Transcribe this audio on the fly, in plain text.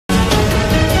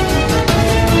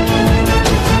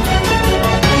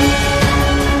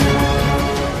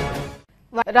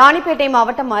ராணிப்பேட்டை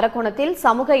மாவட்டம் அரக்கோணத்தில்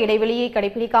சமூக இடைவெளியை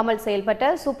கடைபிடிக்காமல்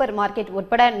செயல்பட்ட சூப்பர் மார்க்கெட்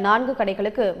உட்பட 4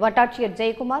 கடைகளுக்கு வட்டாட்சியர்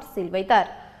ஜெயக்குமார் சீல் வைத்தார்.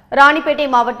 ராணிப்பேட்டை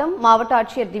மாவட்ட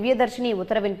ஆட்சியர் திவ்யதர்ஷினி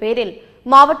உத்தரவின் பேரில்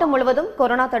மாவட்டம் முழுவதும்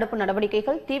கொரோனா தடுப்பு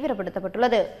நடவடிக்கைகள்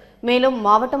தீவிரப்படுத்தப்பட்டுள்ளது. மேலும்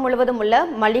மாவட்டம் முழுவதும் உள்ள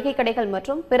மளிகை கடைகள்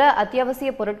மற்றும் பிற அத்தியாவசிய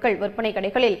பொருட்கள் விற்பனை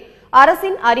கடைகளில்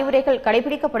அரசின் அறிவுரைகள்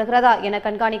கடைபிடிக்கப்படுகிறதா என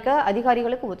கண்காணிக்க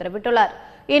அதிகாரிகளுக்கு உத்தரவிட்டுள்ளார்.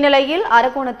 இந்நிலையில்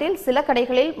அரக்கோணத்தில் சில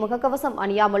கடைகளில் முகக்கவசம்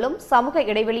அணியாமலும் சமூக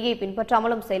இடைவெளியை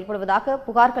பின்பற்றாமலும் செயல்படுவதாக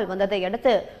புகார்கள் வந்ததை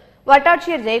அடுத்து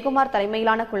வட்டாட்சியர் ஜெயக்குமார்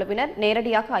தலைமையிலான குழுவினர்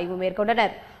நேரடியாக ஆய்வு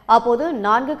மேற்கொண்டனர். அப்போது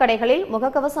 4 கடைகளில்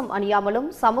முகக்கவசம் அணியாமலும்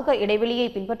சமூக இடைவெளியை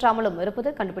பின்பற்றாமலும் இருப்பது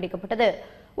கண்டுபிடிக்கப்பட்டது.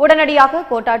 உடனடியாக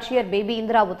கோட்டாட்சியர் பேபி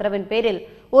இந்திரா உத்தரவின் பேரில்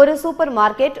ஒரு சூப்பர்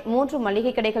மார்க்கெட், 3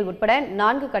 மளிகை கடைகள் உட்பட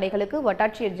 4 கடைகளுக்கு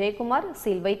வட்டாட்சியர் ஜெயக்குமார்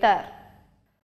சீல் வைத்தார்.